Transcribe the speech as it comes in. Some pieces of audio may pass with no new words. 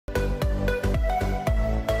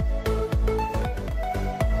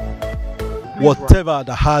whatever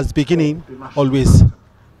that has beginning always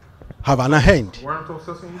have an end.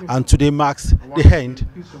 And today marks the end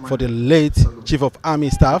for the late Chief of Army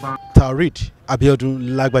Staff, Taoreed Abiodun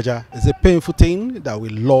Lagbaja. It's a painful thing that we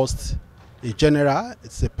lost a general.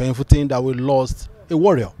 It's a painful thing that we lost a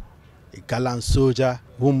warrior, a gallant soldier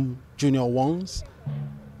whom junior ones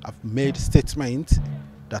have made statements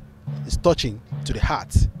that is touching to the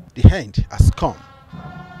heart. The end has come,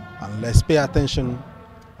 and let's pay attention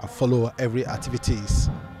and follow every activities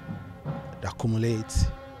that accumulate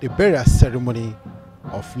the burial ceremony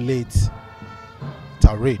of late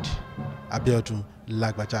Taoreed Abiodun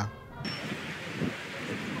Lagbaja.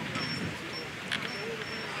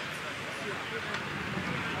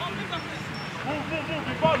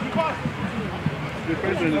 The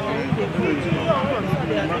president is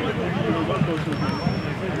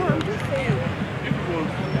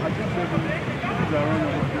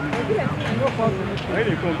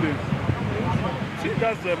see,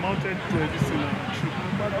 that's the mountain to this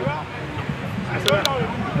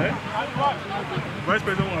Vice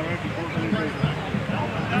President will arrive before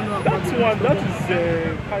that's one, that is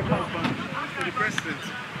Piper's band for the president.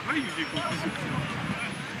 Why you get confused?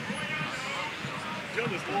 Do you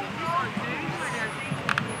understand?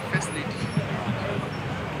 First lady.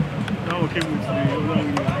 Now okay with the other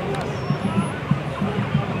women.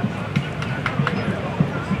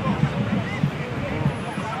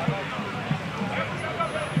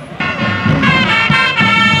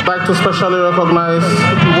 I'd like to specially recognize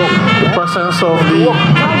the presence of the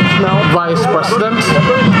Vice President,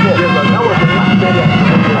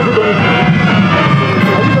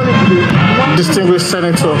 distinguished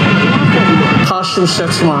Senator Kashim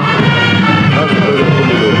Shettima.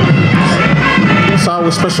 So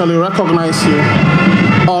we specially recognize you.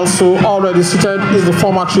 Also already seated is the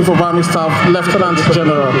former Chief of Army Staff, Lieutenant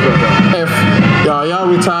General F. Yaya,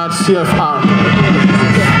 retired CFR.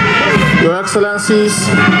 Your Excellencies,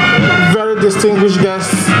 very distinguished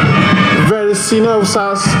guests, very senior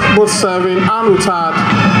officers, both serving and retired,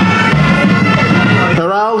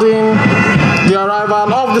 heralding the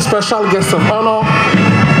arrival of the special guest of honor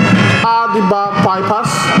are the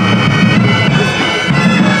bagpipers.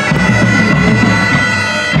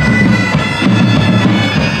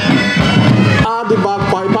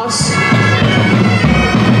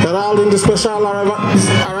 Heralding the special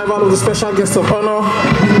arrival of the special guest of honor,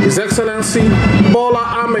 His Excellency Bola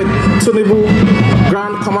Ahmed Tinubu,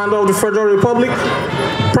 Grand Commander of the Federal Republic,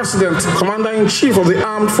 President, Commander-in-Chief of the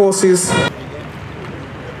Armed Forces.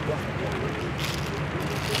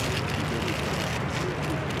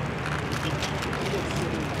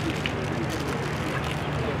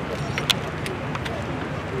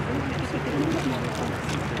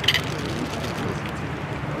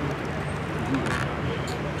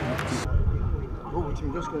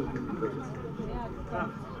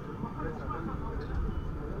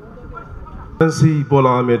 Excellency Bola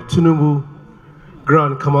Ahmed Tinubu,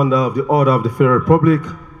 Grand Commander of the Order of the Federal Republic,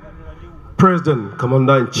 President,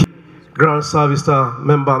 Commander-in-Chief, Grand Service Star,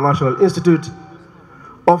 Member, National Institute,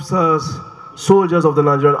 officers, soldiers of the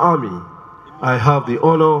Nigerian Army, I have the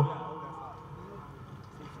honor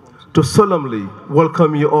to solemnly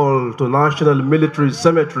welcome you all to National Military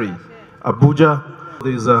Cemetery, Abuja.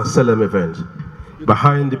 This is a solemn event.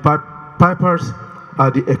 Behind the pipers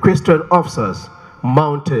are the equestrian officers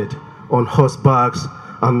mounted on horsebacks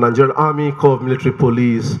and Nigerian Army Corps of Military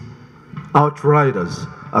Police outriders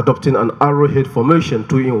adopting an arrowhead formation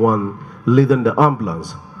 2-in-1, leading the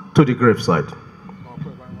ambulance to the gravesite.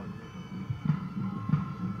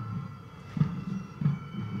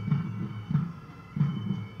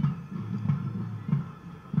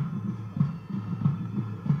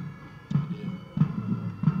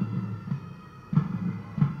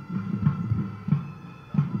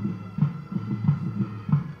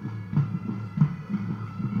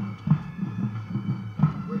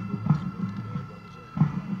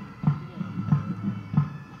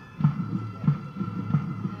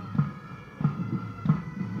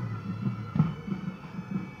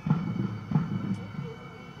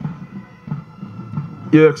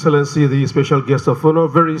 Your Excellency, the special guest of honor,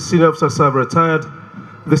 very senior officers have retired,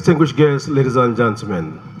 distinguished guests, ladies and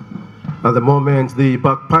gentlemen. At the moment, the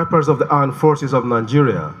bagpipers of the Armed Forces of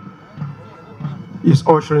Nigeria is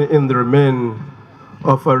ushering in the remains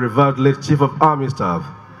of a revered late Chief of Army Staff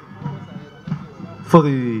for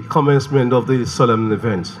the commencement of the solemn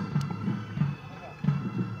event.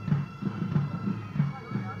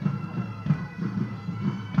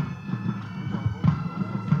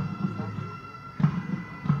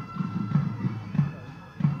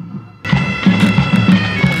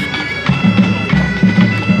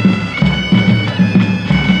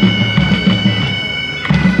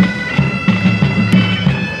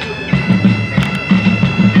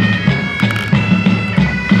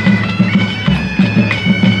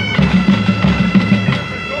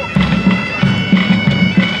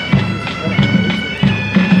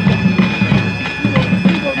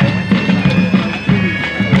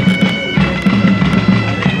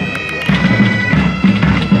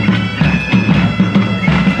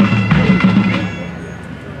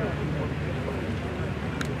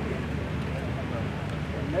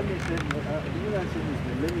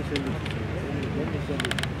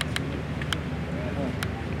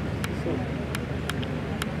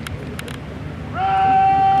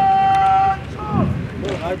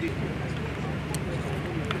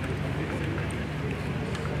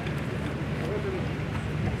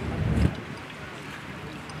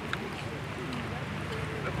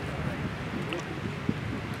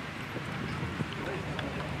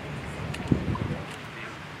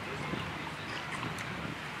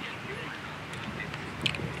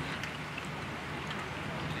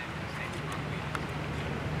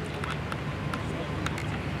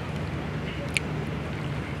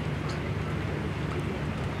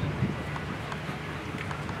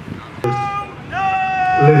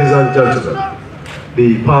 Ladies and gentlemen,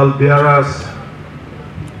 the pallbearers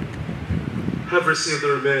have received the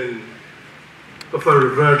remains of a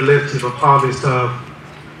revered late Chief of Army Staff,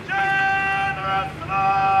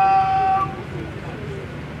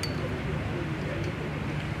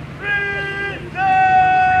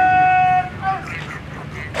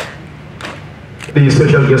 the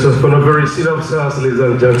special guests of honor, very senior officers, ladies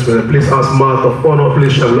and gentlemen. Please, as mark of honor,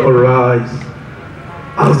 please shall all rise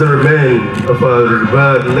as the remains of a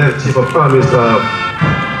revered late Chief of Army Staff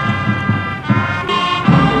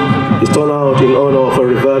is turned out in honor of a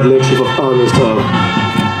revered late Chief of Army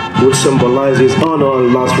Staff, which symbolizes honor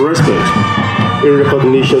and last respect in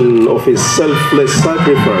recognition of his selfless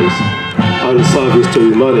sacrifice and service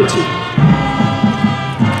to humanity.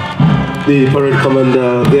 The parade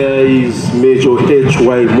commander there is Major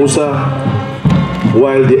H.Y. Musa,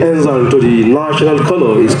 while the ensign to the national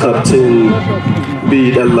color is Captain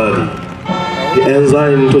B. Alladi. The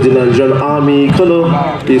ensign to the Nigerian Army color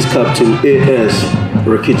is Captain A.S.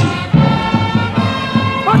 Rakiti.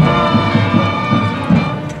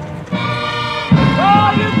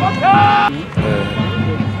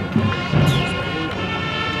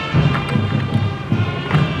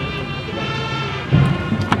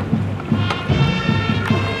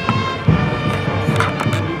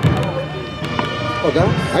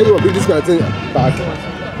 I don't bring this kind of thing back.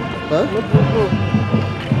 Huh?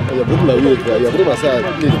 No. You're breaking my weight, you're breaking my side.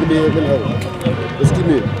 Please give me help. Just give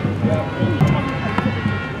me.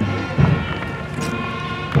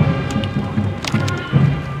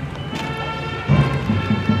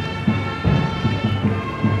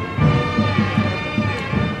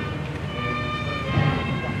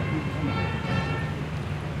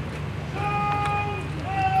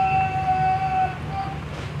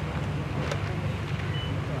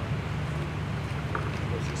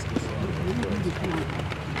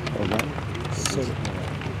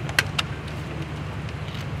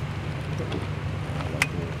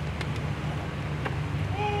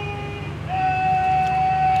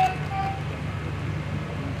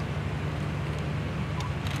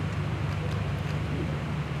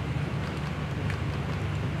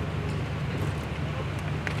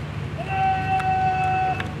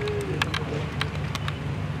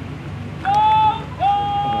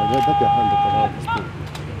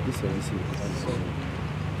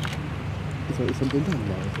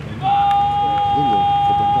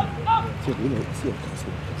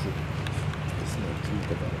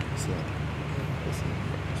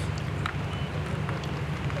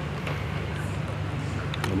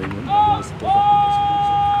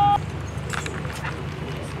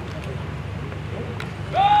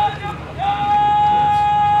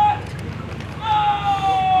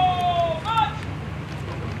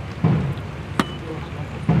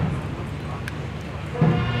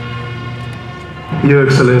 Your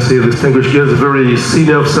Excellency, distinguished guests, very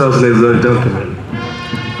senior officers, ladies and gentlemen.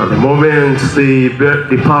 At the moment,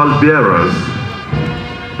 the pallbearers,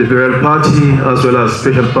 the burial party as well as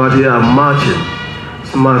special party are marching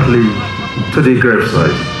smartly to the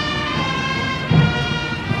gravesite.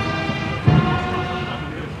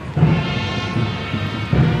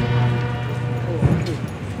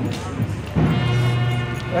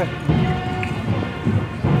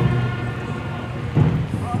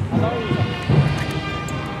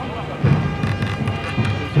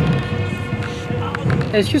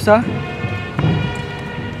 Excuse sir.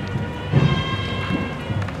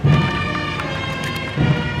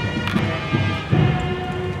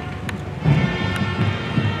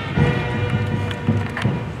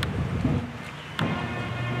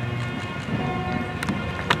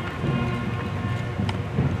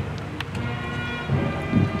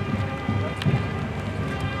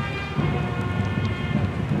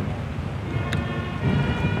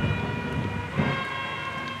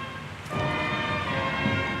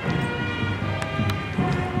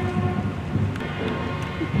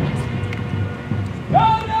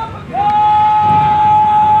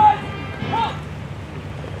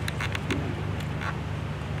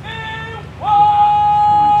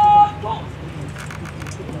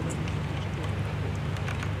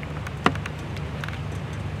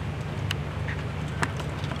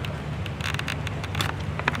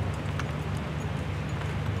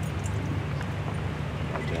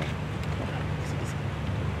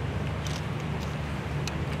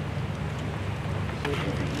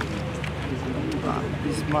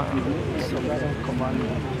 This man is a commander.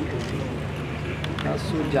 A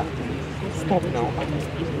soldier. Stop now.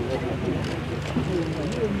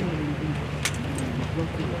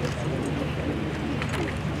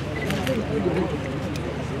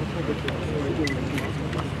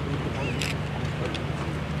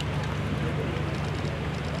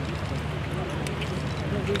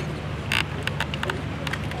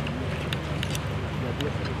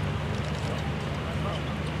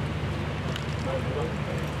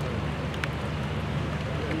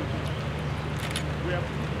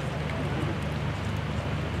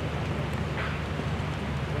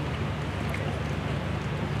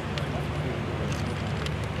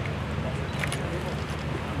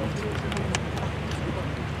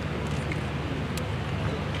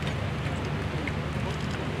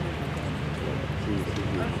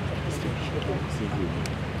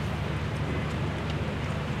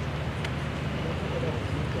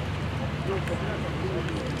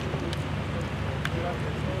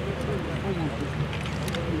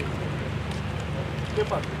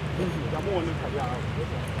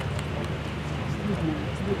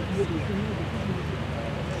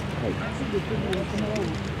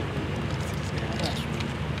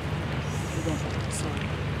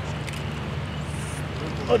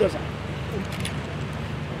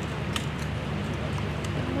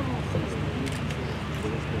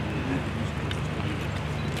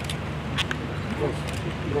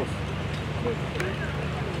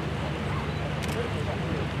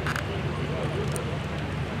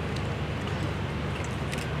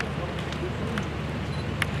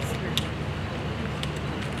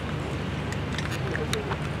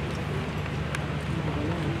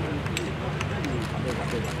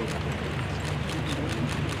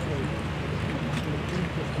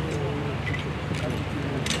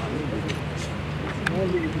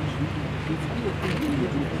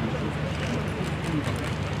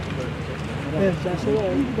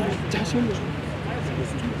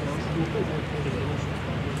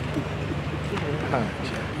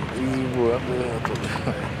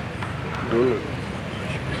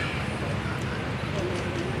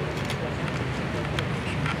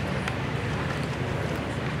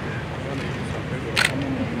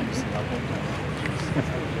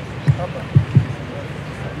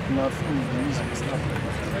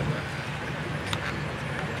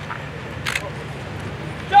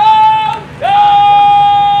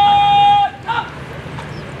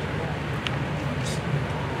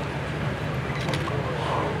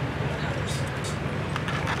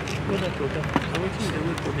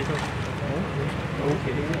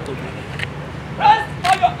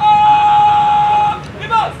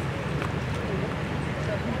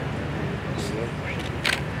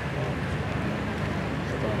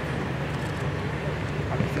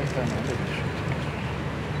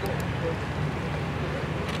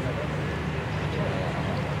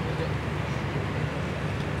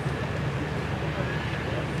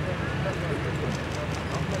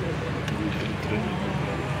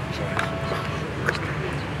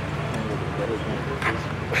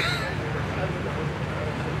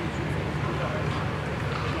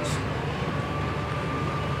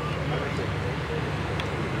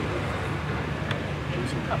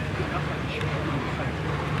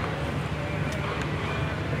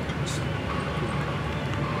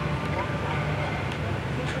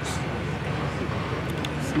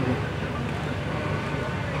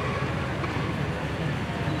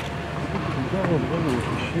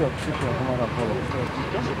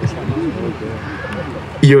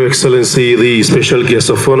 Your Excellency, the special guest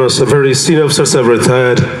of honor, very senior officers have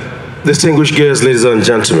retired, distinguished guests, ladies and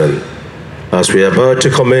gentlemen. As we are about to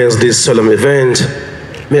commence this solemn event,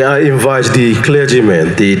 may I invite the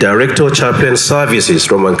clergyman, the Director Chaplain Services,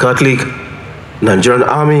 Roman Catholic, Nigerian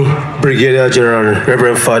Army, Brigadier General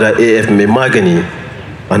Reverend Father A.F. Memagani,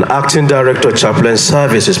 and Acting Director Chaplain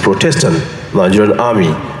Services, Protestant, Nigerian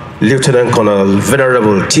Army, Lieutenant Colonel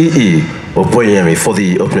Venerable T.E. Oboyemi for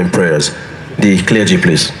the opening prayers. The clergy,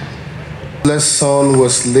 please. Blessed Son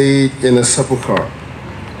was laid in a sepulchre.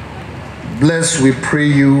 Bless, we pray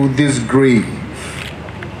you, this grave,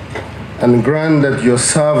 and grant that your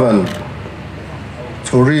servant,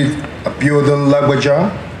 to read Abiodun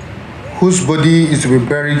Lagbaja, whose body is to be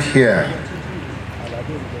buried here,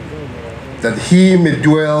 that he may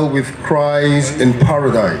dwell with Christ in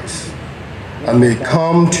paradise and may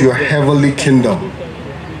come to your heavenly kingdom.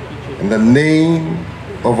 In the name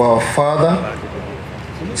of our Father,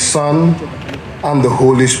 Son, and the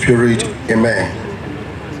Holy Spirit, amen.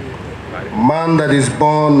 Man that is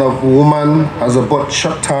born of woman has but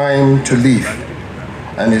short time to live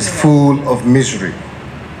and is full of misery.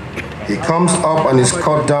 He comes up and is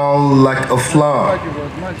cut down like a flower.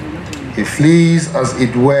 He flees as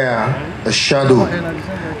it were a shadow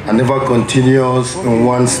and never continues in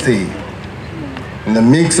one state. In the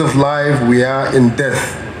mix of life, we are in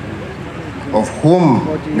death. Of whom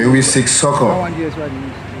may we seek succor?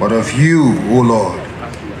 But of you, O Lord.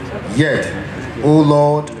 Yet, O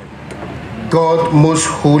Lord, God most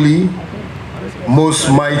holy, most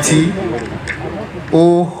mighty,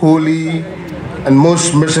 O holy and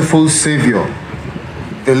most merciful Savior,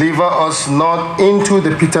 deliver us not into the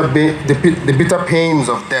bitter pains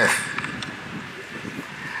of death.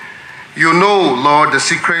 You know, Lord, the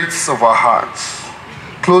secrets of our hearts.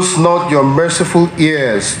 Close not your merciful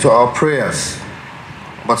ears to our prayers,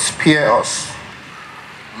 but spare us.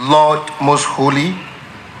 Lord most holy,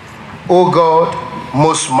 O God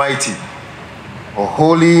most mighty, O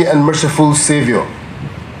holy and merciful Savior,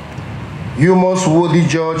 you most worthy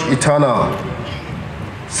Judge eternal,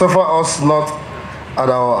 suffer us not at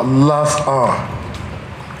our last hour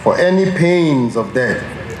for any pains of death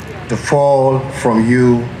to fall from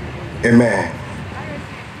you. Amen.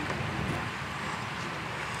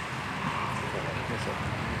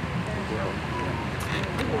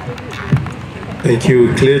 Thank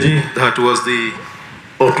you, clergy. That was the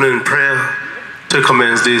opening prayer to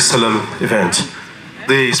commence this solemn event.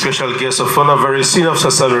 The special guest of honor, very senior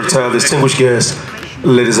officer, retired distinguished guests,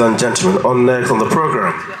 ladies and gentlemen. On next on the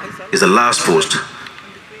program is the last post.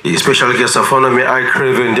 The special guest of honor, may I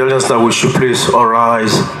crave indulgence that we should please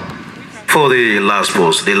arise for the last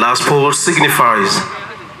post. The last post signifies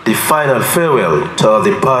the final farewell to our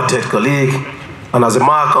departed colleague, and as a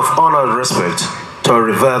mark of honor and respect to our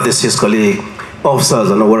revered deceased colleague, officers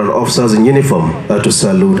and warrant officers in uniform are to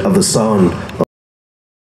salute at the sound of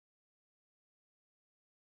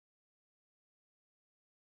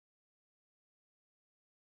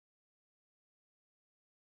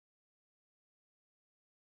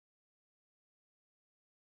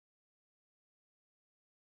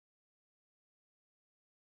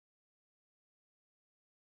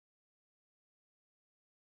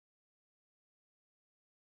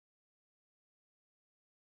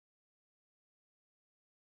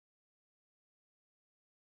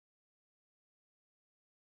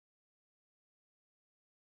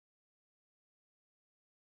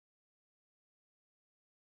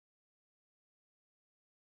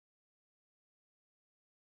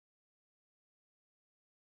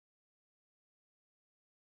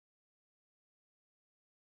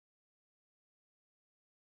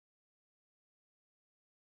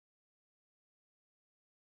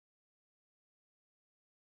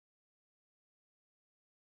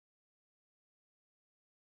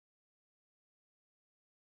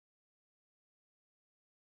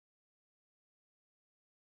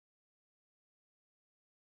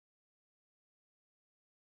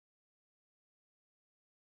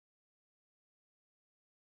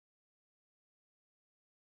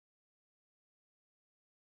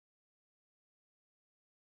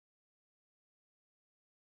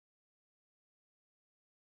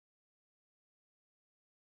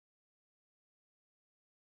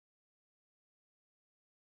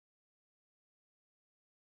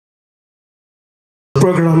the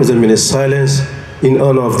program is a minute silence in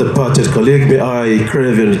honor of the departed colleague. May I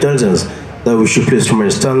crave your indulgence that we should please remain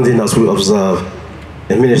standing as we observe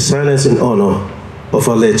a minute silence in honor of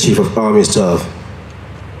our late Chief of Army Staff.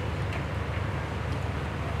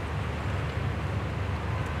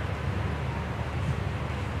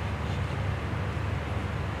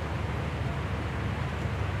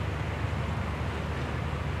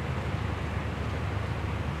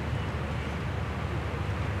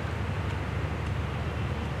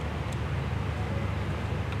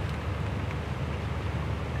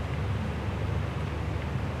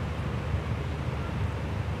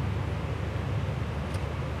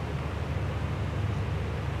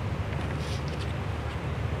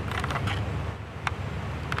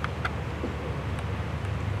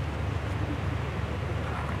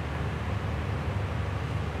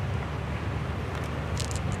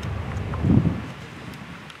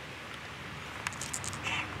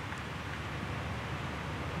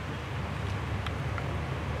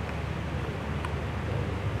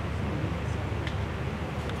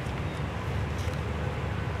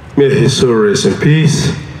 May his soul rest in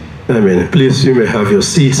peace. Amen. Please, you may have your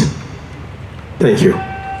seat. Thank you.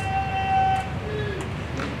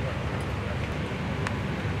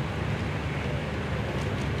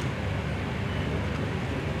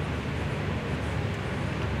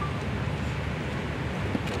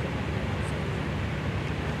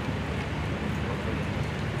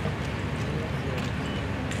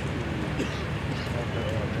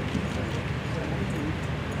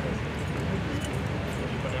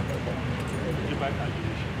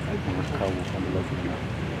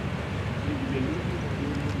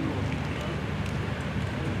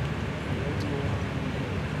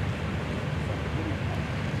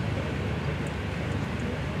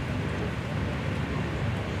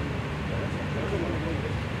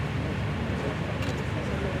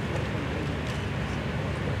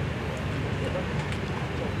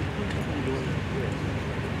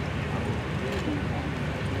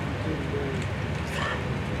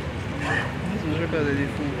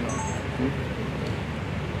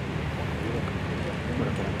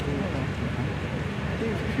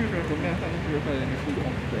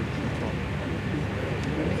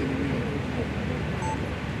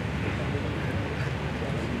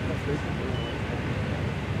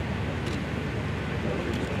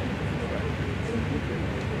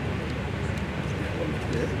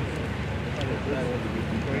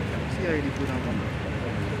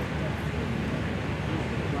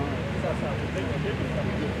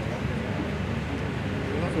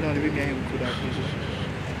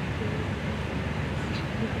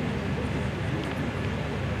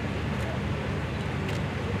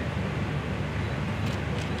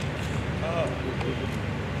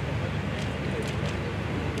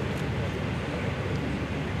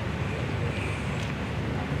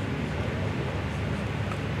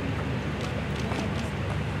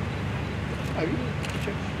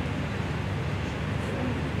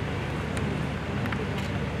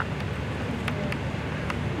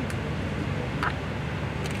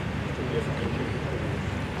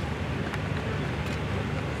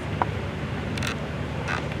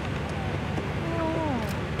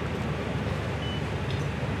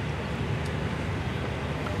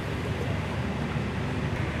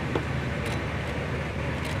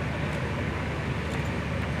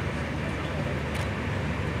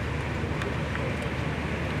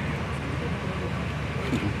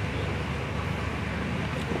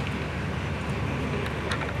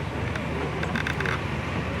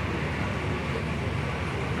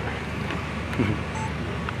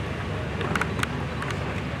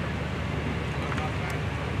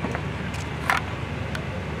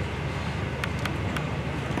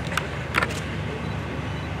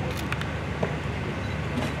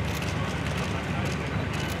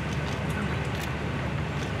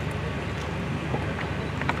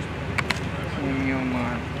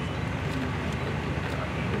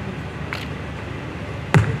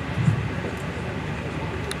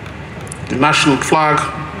 The national flag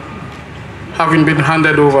having been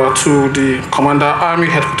handed over to the Commander Army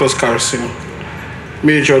Headquarters Garrison,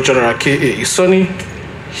 Major General K.A. Isoni,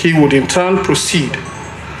 he would in turn proceed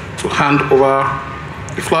to hand over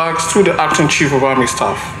the flags to the Acting Chief of Army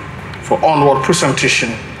Staff for onward presentation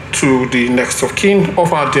to the next of kin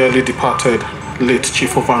of our dearly departed late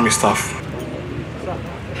Chief of Army Staff.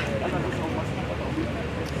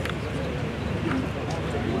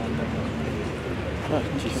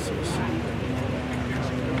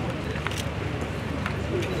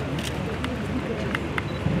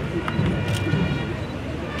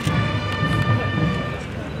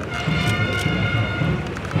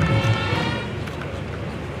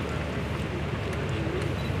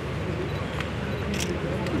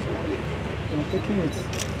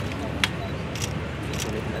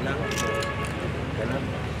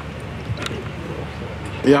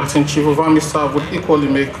 The Acting Chief of Army Staff would equally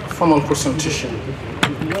make formal presentation,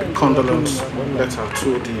 condolence letter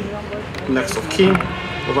to the next of kin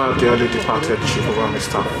of our dearly departed Chief of Army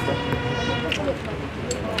Staff.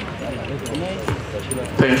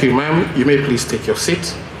 Thank you, ma'am. You may please take your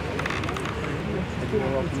seat.